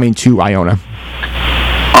up coming to Iona?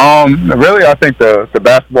 Really, I think the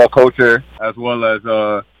basketball culture as well as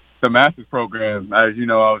the master's program. As you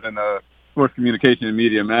know, I was in the sports communication and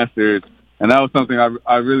media master's, and that was something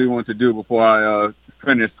I really wanted to do before I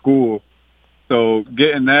finished school. So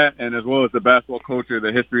getting that, and as well as the basketball culture,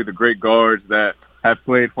 the history of the great guards that have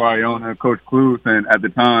played for Iona, Coach Klus, and at the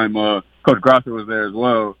time, Coach Grosser was there as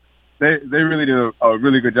well. They really did a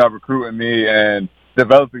really good job recruiting me and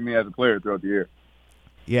developing me as a player throughout the year.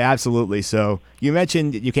 Yeah, absolutely. So you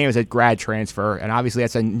mentioned you came as a grad transfer, and obviously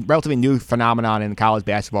that's a relatively new phenomenon in college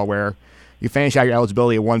basketball where you finish out your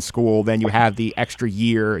eligibility at one school, then you have the extra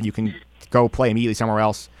year, and you can go play immediately somewhere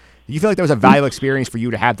else. Do you feel like that was a valuable experience for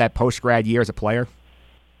you to have that post-grad year as a player?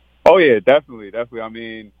 Oh, yeah, definitely. I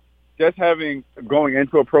mean, just going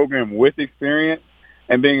into a program with experience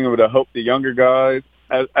and being able to help the younger guys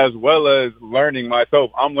as well as learning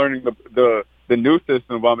myself. I'm learning the new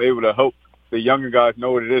system, but I'm able to help the younger guys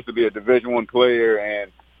know what it is to be a Division I player and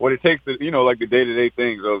what it takes to, like the day-to-day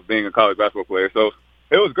things of being a college basketball player. So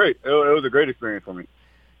it was great. It was a great experience for me.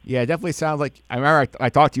 Yeah, it definitely sounds like – I remember I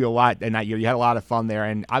talked to you a lot in that year. You had a lot of fun there,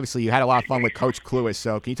 and obviously you had a lot of fun with Coach Klus.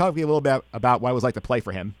 So can you talk to me a little bit about what it was like to play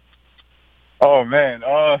for him? Oh, man.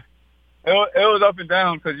 it was up and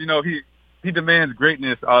down because, you know, he demands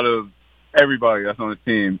greatness out of everybody that's on the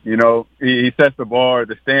team. You know, he sets the bar,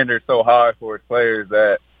 the standard so high for his players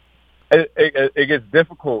that it gets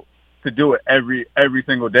difficult to do it every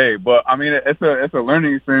single day. But I mean, it's a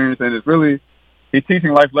learning experience, and it's really, he's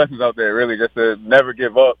teaching life lessons out there, really, just to never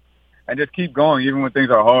give up and just keep going even when things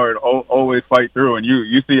are hard. Always fight through, and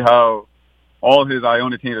you see how all his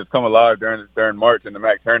Iona teams have come alive during March in the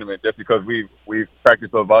MAC tournament just because we've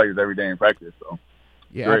practiced those values every day in practice. So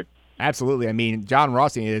yeah, great. Absolutely. I mean, John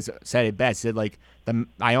Rossi has said it best. He said, like, the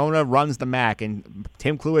Iona runs the MAC, and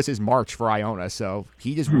Tim Cluess is March for Iona, so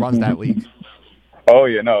he just runs that league. Oh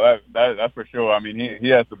yeah, no, that's for sure. I mean, he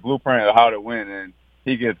has the blueprint of how to win, and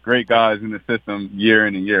he gets great guys in the system year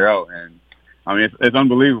in and year out. And I mean, it's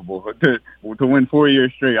unbelievable to win 4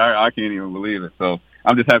 years straight. I can't even believe it. So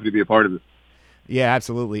I'm just happy to be a part of it. Yeah,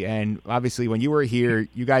 absolutely. And obviously, when you were here,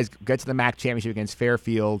 you guys get to the MAC championship against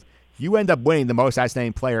Fairfield. You end up winning the most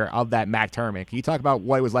outstanding player of that MAC tournament. Can you talk about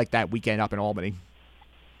what it was like that weekend up in Albany?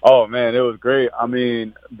 Oh, man, it was great. I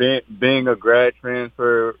mean, being a grad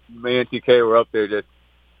transfer, me and TK were up there just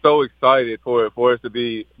so excited for us to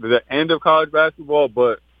be the end of college basketball,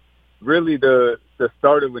 but really the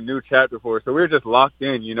start of a new chapter for us. So we were just locked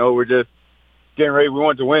in, you know. We're just getting ready. We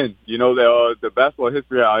wanted to win. You know, the basketball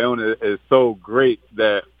history at Iona is so great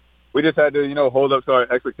that we just had to, you know, hold up to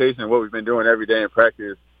our expectation of what we've been doing every day in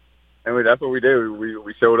practice. And that's what we did.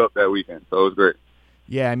 We showed up that weekend, so it was great.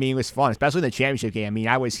 Yeah, I mean, it was fun, especially the championship game. I mean,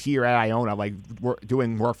 I was here at Iona, like,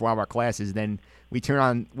 doing work for one of our classes. And then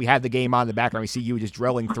we had the game on in the background. We see you just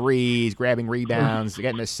drilling threes, grabbing rebounds,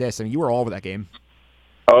 getting assists. I mean, you were all over that game.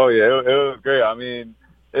 Oh, yeah, it was great. I mean,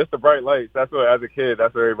 it's the bright lights. That's what, as a kid,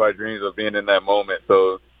 that's what everybody dreams of, being in that moment.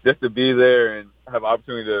 So just to be there and have an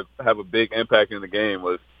opportunity to have a big impact in the game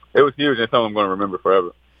was huge, and something I'm going to remember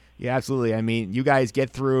forever. Yeah, absolutely. I mean, you guys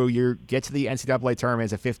get to the NCAA tournament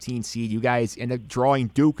as a 15 seed. You guys end up drawing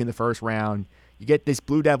Duke in the first round. You get this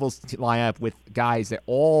Blue Devils lineup with guys that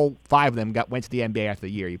all 5 of them went to the NBA after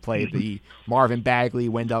the year. You played the Marvin Bagley,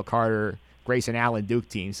 Wendell Carter, Grayson Allen Duke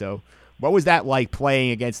team. So what was that like,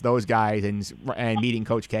 playing against those guys and meeting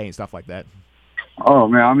Coach K and stuff like that? Oh,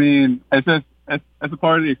 man, I mean, it's a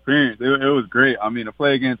part of the experience. It was great. I mean, to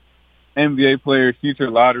play against NBA players,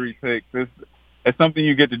 future lottery picks, it's something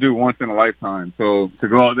you get to do once in a lifetime. So to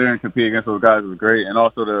go out there and compete against those guys was great. And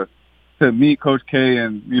also to meet Coach K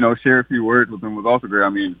and, you know, share a few words with him was also great. I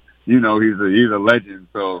mean, you know, he's a legend.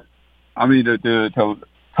 So, I mean, to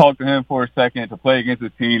talk to him for a second, to play against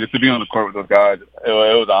his team, just to be on the court with those guys, it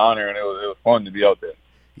was an honor, and it was fun to be out there.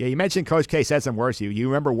 Yeah, you mentioned Coach K said some words to you. You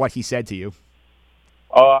remember what he said to you?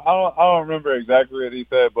 I don't remember exactly what he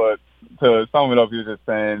said, but to sum it up, he was just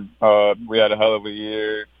saying we had a hell of a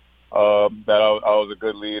year. That I was a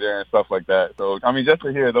good leader and stuff like that. So, I mean, just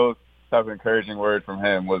to hear those type of encouraging words from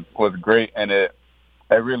him was great, and it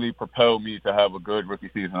really propelled me to have a good rookie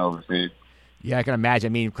season overseas. Yeah, I can imagine.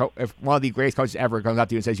 I mean, if one of the greatest coaches ever comes up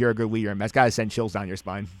to you and says you're a good leader, that's got to send chills down your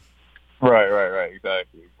spine. Right.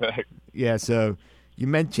 Exactly. Yeah, so you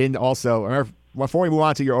mentioned also, remember, before we move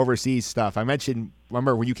on to your overseas stuff,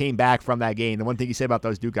 remember when you came back from that game, the one thing you said about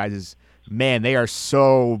those Duke guys is, man, they are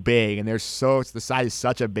so big, and the size is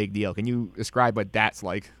such a big deal. Can you describe what that's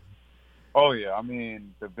like? Oh, yeah. I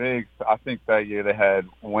mean, the bigs, I think that year they had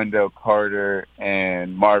Wendell Carter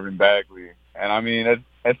and Marvin Bagley. And, I mean,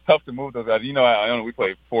 it's tough to move those guys. You know, at Iona, we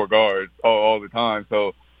play 4 guards all the time.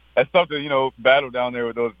 So it's tough to, you know, battle down there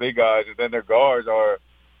with those big guys. And then their guards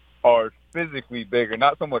are physically bigger.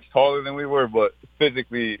 Not so much taller than we were, but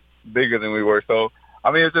physically bigger than we were. So,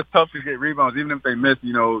 I mean, it's just tough to get rebounds. Even if they miss,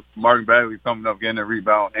 you know, Marvin Bagley coming up, getting a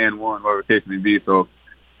rebound and one, whatever the case may be. So,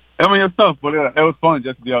 I mean, it's tough, but it was fun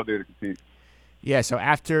just to be out there to compete. Yeah, so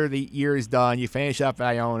after the year is done, you finish up at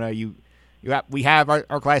Iona. We have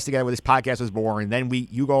our class together where this podcast was born. Then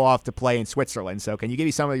you go off to play in Switzerland. So can you give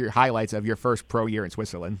me some of your highlights of your first pro year in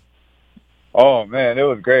Switzerland? Oh, man, it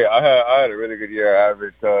was great. I had a really good year. I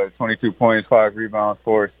averaged 22 points, 5 rebounds,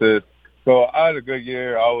 4 assists. So I had a good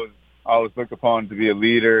year. I was looked upon to be a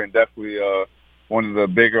leader and definitely one of the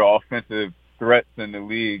bigger offensive threats in the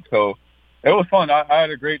league. So it was fun. I had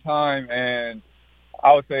a great time, and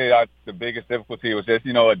I would say the biggest difficulty was just,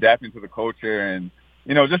 you know, adapting to the culture and,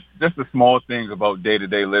 you know, just the small things about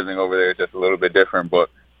day-to-day living over there is just a little bit different. But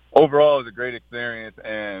overall, it was a great experience.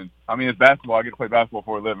 And, I mean, it's basketball. I get to play basketball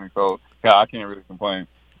for a living. So, yeah, I can't really complain.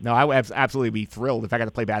 No, I would absolutely be thrilled if I got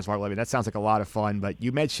to play basketball for a living. That sounds like a lot of fun. But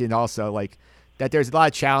you mentioned also, like, that there's a lot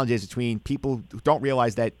of challenges between people who don't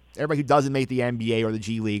realize that everybody who doesn't make the NBA or the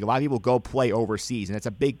G League, a lot of people go play overseas. And it's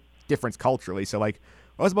a big difference culturally. So, like,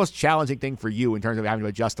 what was the most challenging thing for you in terms of having to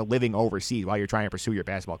adjust to living overseas while you're trying to pursue your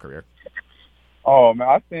basketball career? Oh man,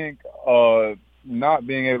 I think not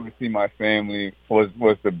being able to see my family was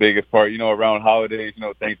the biggest part. Around holidays,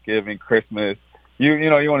 Thanksgiving, Christmas. You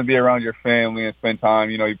want to be around your family and spend time.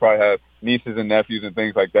 You probably have nieces and nephews and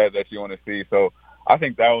things like that you want to see. So I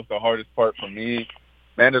think that was the hardest part for me.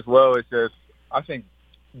 And as well, it's just, I think,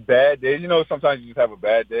 bad days. Sometimes you just have a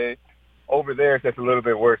bad day. Over there, it's just a little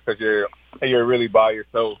bit worse because you're really by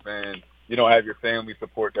yourself and you don't have your family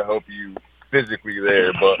support to help you physically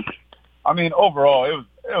there. But I mean, overall,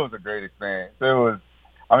 it was a great experience.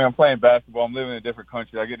 I'm playing basketball. I'm living in a different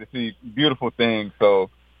country. I get to see beautiful things.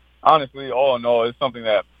 So honestly, all in all, it's something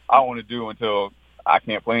that I want to do until I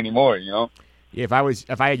can't play anymore. Yeah, if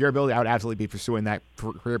I had your ability, I would absolutely be pursuing that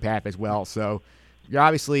career path as well. So you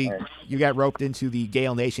got roped into the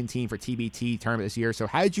Gale Nation team for TBT tournament this year. So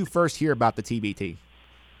how did you first hear about the TBT?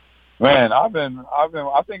 Man, I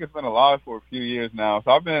think it's been alive for a few years now.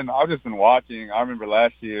 So I've just been watching. I remember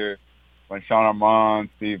last year when Sean Armand,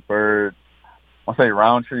 Steve Bird, I'll say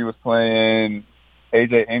Roundtree was playing,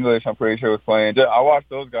 AJ English, I'm pretty sure was playing. I watched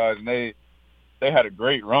those guys and they had a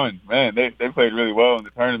great run. Man, they played really well in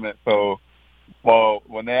the tournament. So,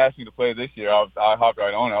 when they asked me to play this year, I hopped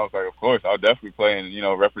right on. I was like, of course, I'll definitely play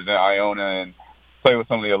and, represent Iona and play with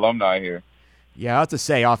some of the alumni here. Yeah, I have to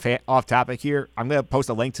say, off topic here, I'm going to post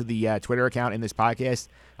a link to the Twitter account in this podcast.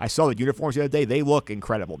 I saw the uniforms the other day. They look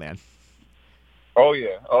incredible, man. Oh,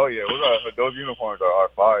 yeah. Those uniforms are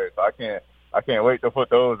fire. So I can't wait to put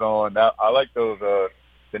those on. Now, I like those,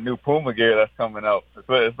 the new Puma gear that's coming out.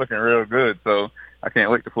 It's looking real good, so I can't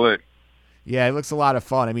wait to play. Yeah, it looks a lot of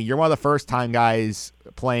fun. I mean, you're one of the first-time guys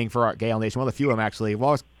playing for Gale Nation, one of the few of them, actually.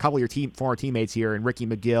 Well, a couple of your former teammates here, and Ricky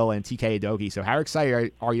McGill and TK Adogi. So how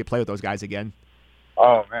excited are you to play with those guys again?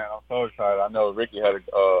 Oh, man, I'm so excited. I know Ricky had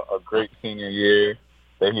a great senior year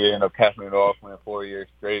that he ended up capping it off, winning 4 years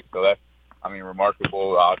straight. So that's,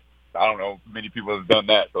 remarkable. I don't know many people have done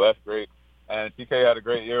that, so that's great. And TK had a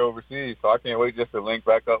great year overseas, so I can't wait just to link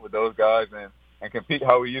back up with those guys and compete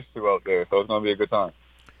how we used to out there. So it's going to be a good time.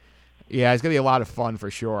 Yeah, it's going to be a lot of fun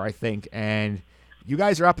for sure, I think. And you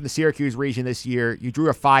guys are up in the Syracuse region this year. You drew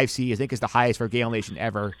a 5 seed, I think is the highest for Gale Nation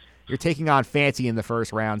ever. You're taking on Fancy in the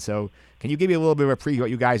first round. So can you give me a little bit of a preview of what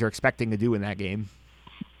you guys are expecting to do in that game?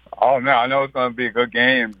 Oh, man, I know it's going to be a good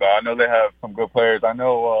game, but I know they have some good players. I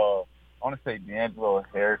know, I want to say D'Angelo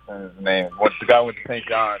Harrison is his name. The guy went to St.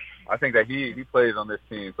 John's. I think that he plays on this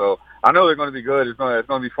team. So I know they're going to be good. It's going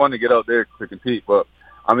to be fun to get out there to compete. But,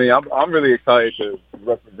 I'm really excited to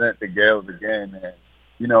represent the Gales again and,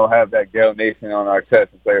 have that Gale Nation on our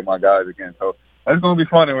chest and play with my guys again. So it's going to be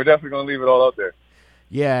fun, and we're definitely going to leave it all out there.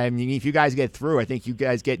 Yeah, I mean, if you guys get through, I think you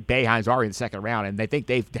guys get Boeheim's already in the second round, and they think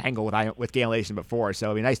they've tangled with Gale Nation before, so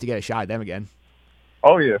it'd be nice to get a shot at them again.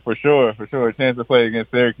 Oh, yeah, for sure. A chance to play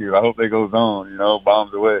against Syracuse. I hope they go zone,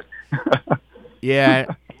 bombs away. Yeah,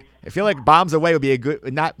 I feel like bombs away would be a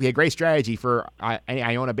great strategy for any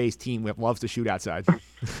Iona-based team that loves to shoot outside.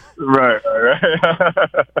 Right.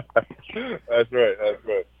 That's right.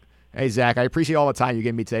 Hey, Zach, I appreciate all the time you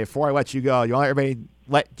gave me today. Before I let you go, do you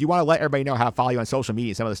want to let everybody know how to follow you on social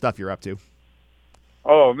media, some of the stuff you're up to?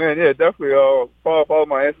 Oh, man, yeah, definitely. Follow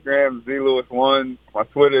my Instagram, ZLewis1. My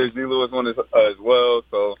Twitter is ZLewis1 as well.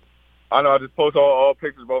 So I know I just post all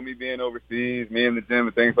pictures about me being overseas, me in the gym,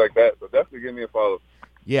 and things like that. So definitely give me a follow.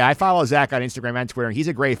 Yeah, I follow Zach on Instagram and Twitter, and he's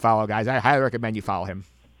a great follow, guys. I highly recommend you follow him.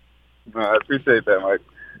 I appreciate that, Mike.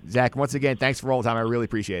 Zach, once again, thanks for all the time. I really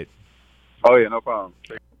appreciate it. Oh, yeah, no problem.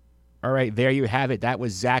 All right, there you have it. That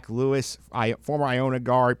was Zach Lewis, former Iona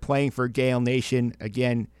guard, playing for Gale Nation.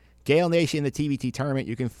 Again, Gale Nation in the TBT tournament.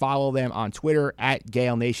 You can follow them on Twitter at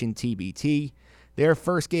Gale Nation TBT. Their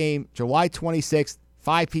first game, July 26th,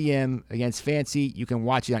 5 p.m. against Fancy. You can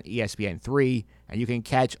watch it on ESPN3, and you can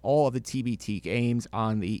catch all of the TBT games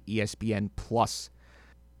on the ESPN Plus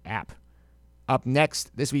app. Up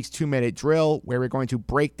next, this week's 2-minute drill, where we're going to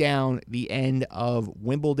break down the end of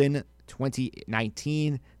Wimbledon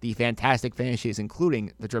 2019, the fantastic finishes,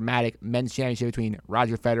 including the dramatic men's championship between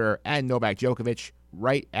Roger Federer and Novak Djokovic,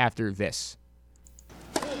 right after this.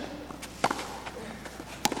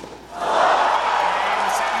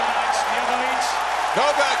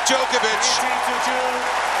 Novak Djokovic,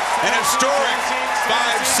 an historic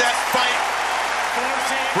 5-set fight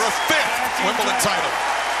for a 5th Wimbledon title.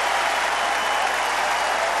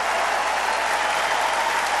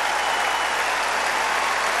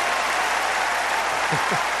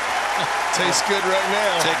 Tastes good right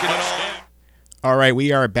now. Taking it all in. All right,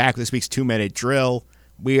 we are back with this week's 2-minute drill.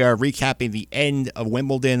 We are recapping the end of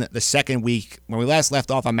Wimbledon, the second week. When we last left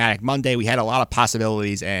off on Manic Monday, we had a lot of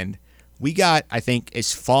possibilities, and we got, I think,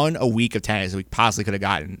 as fun a week of tennis as we possibly could have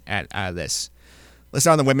gotten out of this. Let's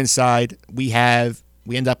start on the women's side. We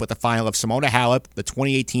end up with the final of Simona Halep, the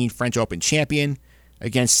 2018 French Open champion,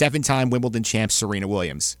 against 7-time Wimbledon champ Serena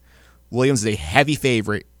Williams. Williams is a heavy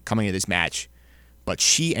favorite coming into this match, but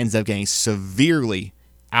she ends up getting severely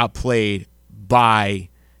outplayed by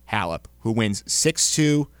Halep, who wins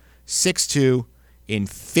 6-2, 6-2 in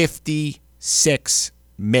 56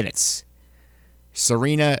 minutes.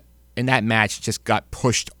 Serena in that match just got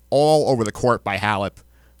pushed all over the court by Halep,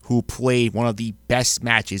 who played one of the best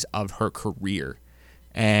matches of her career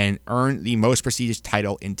and earned the most prestigious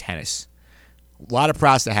title in tennis. A lot of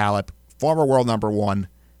props to Halep, former world number 1,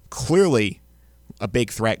 clearly a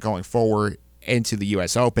big threat going forward into the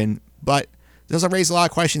U.S. Open, but does raise a lot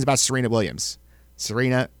of questions about Serena Williams.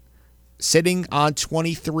 Serena sitting on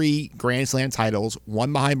 23 Grand Slam titles,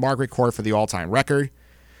 one behind Margaret Court for the all-time record.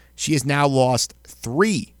 She has now lost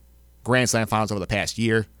 3 Grand Slam finals over the past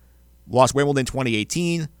year. Lost Wimbledon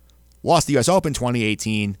 2018, lost the U.S. Open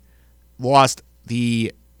 2018, lost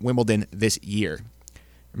the Wimbledon this year.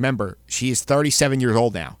 Remember, she is 37 years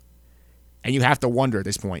old now, and you have to wonder at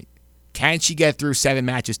this point, can she get through 7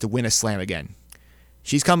 matches to win a slam again?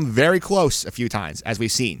 She's come very close a few times, as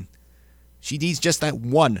we've seen. She needs just that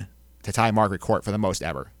one to tie Margaret Court for the most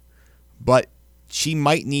ever. But she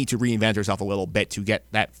might need to reinvent herself a little bit to get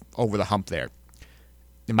that over the hump there.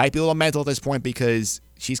 It might be a little mental at this point because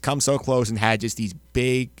she's come so close and had just these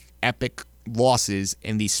big, epic losses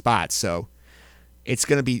in these spots. So it's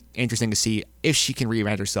going to be interesting to see if she can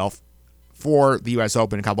reinvent herself for the U.S.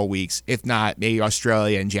 Open in a couple of weeks. If not, maybe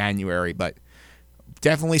Australia in January. But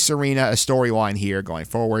definitely Serena, a storyline here going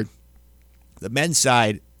forward. The men's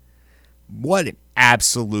side, what an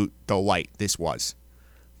absolute delight this was.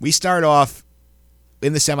 We start off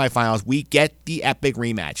in the semifinals. We get the epic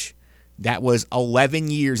rematch. That was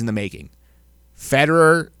 11 years in the making.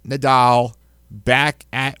 Federer, Nadal, back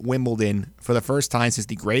at Wimbledon for the first time since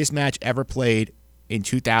the greatest match ever played in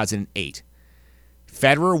 2008.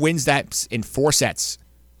 Federer wins that in 4 sets,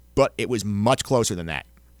 but it was much closer than that.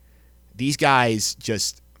 These guys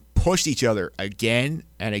just pushed each other again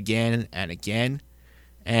and again and again.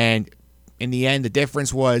 And in the end, the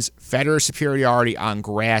difference was Federer's superiority on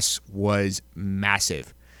grass was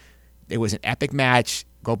massive. It was an epic match,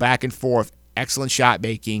 go back and forth, excellent shot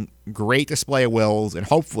making, great display of wills, and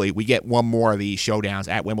hopefully we get one more of these showdowns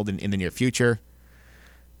at Wimbledon in the near future.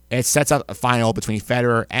 It sets up a final between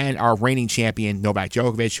Federer and our reigning champion, Novak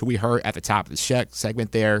Djokovic, who we heard at the top of the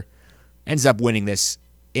segment there, ends up winning this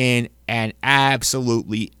in an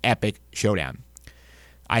absolutely epic showdown.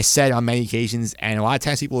 I said on many occasions, and a lot of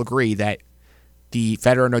times people agree, that the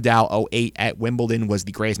Federer-Nadal 08 at Wimbledon was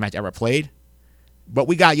the greatest match ever played. What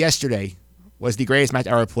we got yesterday was the greatest match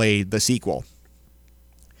ever played, the sequel.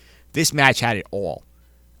 This match had it all.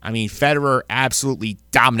 I mean, Federer absolutely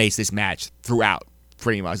dominates this match throughout,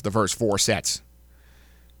 pretty much, the first 4 sets.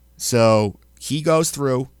 So he goes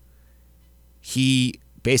through. He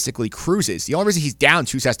basically cruises. The only reason he's down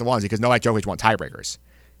 2-1 is because Novak Djokovic won tiebreakers.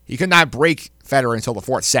 He could not break Federer until the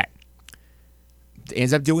 4th set. He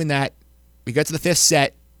ends up doing that. We get to the 5th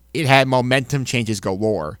set. It had momentum changes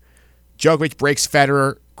galore. Djokovic breaks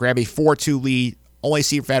Federer, grab a 4-2 lead, only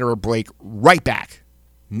see Federer break right back.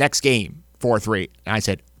 Next game, 4-3. And I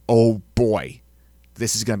said, oh boy,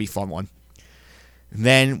 this is going to be a fun one. And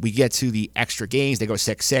then we get to the extra games. They go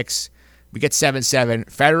 6-6. We get 7-7.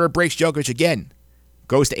 Federer breaks Djokovic again.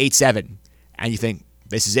 Goes to 8-7. And you think,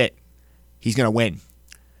 this is it. He's going to win.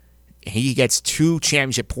 He gets 2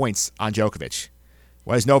 championship points on Djokovic.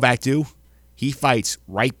 What does Novak do? He fights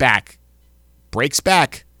right back. Breaks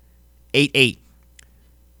back. 8-8.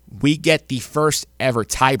 We get the first ever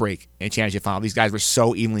tiebreak in a championship final. These guys were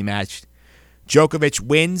so evenly matched. Djokovic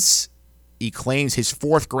wins. He claims his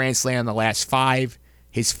 4th Grand Slam in the last 5.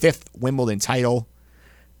 His 5th Wimbledon title.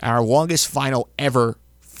 Our longest final ever.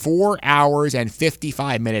 4 hours and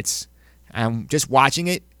 55 minutes. And just watching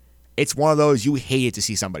it, it's one of those you hated to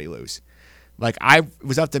see somebody lose. Like, it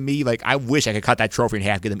was up to me. Like, I wish I could cut that trophy in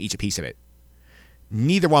half, give them each a piece of it.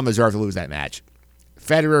 Neither one deserved to lose that match.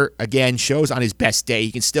 Federer, again, shows on his best day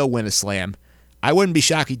he can still win a slam. I wouldn't be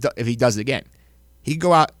shocked if he does it again. He could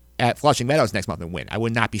go out at Flushing Meadows next month and win. I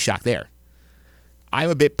would not be shocked there. I'm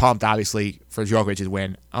a bit pumped, obviously, for Djokovic's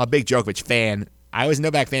win. I'm a big Djokovic fan. I was a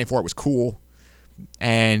Novak fan before it was cool.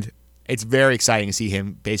 And it's very exciting to see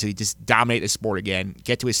him basically just dominate the sport again,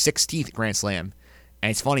 get to his 16th Grand Slam. And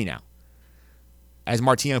it's funny now. As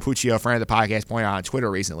Martino Puccio, a friend of the podcast, pointed out on Twitter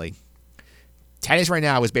recently, tennis right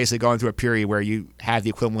now is basically going through a period where you have the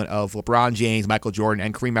equivalent of LeBron James, Michael Jordan,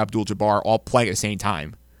 and Kareem Abdul-Jabbar all playing at the same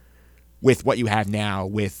time with what you have now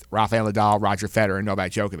with Rafael Nadal, Roger Federer, and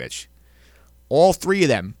Novak Djokovic. All 3 of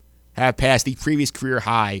them have passed the previous career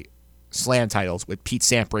high slam titles with Pete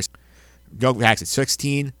Sampras. Novak's at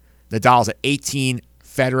 16. Nadal's at 18.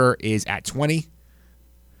 Federer is at 20.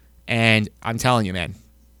 And I'm telling you, man,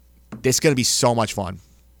 this is going to be so much fun.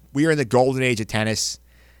 We are in the golden age of tennis.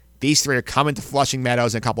 These three are coming to Flushing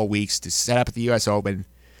Meadows in a couple of weeks to set up at the U.S. Open.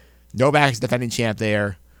 Novak's defending champ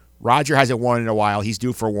there. Roger hasn't won in a while. He's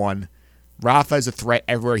due for one. Rafa is a threat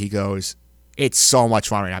everywhere he goes. It's so much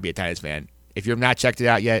fun right now to be a tennis fan. If you have not checked it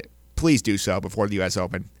out yet, please do so before the U.S.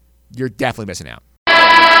 Open. You're definitely missing out.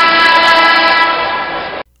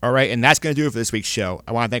 All right, and that's going to do it for this week's show.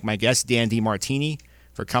 I want to thank my guest, Dan DiMartini,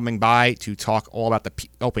 for coming by to talk all about the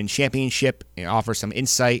Open Championship and offer some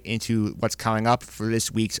insight into what's coming up for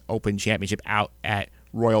this week's Open Championship out at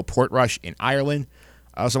Royal Portrush in Ireland.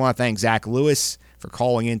 I also want to thank Zach Lewis for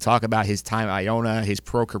calling in, talk about his time at Iona, his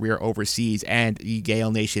pro career overseas, and the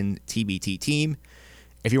Gale Nation TBT team.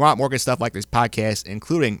 If you want more good stuff like this podcast,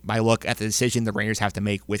 including my look at the decision the Rangers have to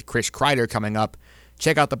make with Chris Kreider coming up,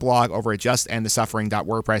 check out the blog over at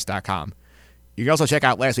justendthesuffering.wordpress.com. You can also check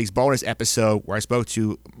out last week's bonus episode where I spoke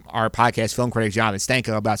to our podcast film critic Jonathan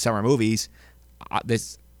Stanko about summer movies.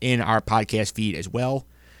 This in our podcast feed as well.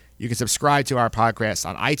 You can subscribe to our podcast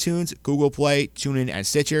on iTunes, Google Play, TuneIn, and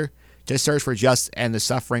Stitcher. Just search for Just End the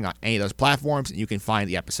Suffering on any of those platforms, and you can find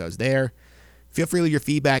the episodes there. Feel free to leave your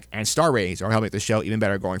feedback and star ratings or help make the show even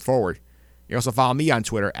better going forward. You can also follow me on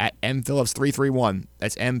Twitter at mphillips331.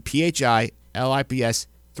 That's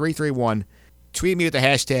MPHILIPS331. Tweet me with the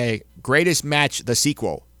hashtag Greatest Match the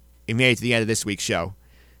Sequel. You made it to the end of this week's show.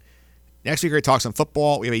 Next week, we're going to talk some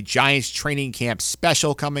football. We have a Giants training camp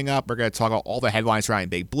special coming up. We're going to talk about all the headlines surrounding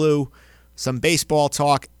Big Blue, some baseball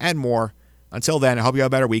talk, and more. Until then, I hope you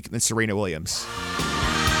have a better week than Serena Williams.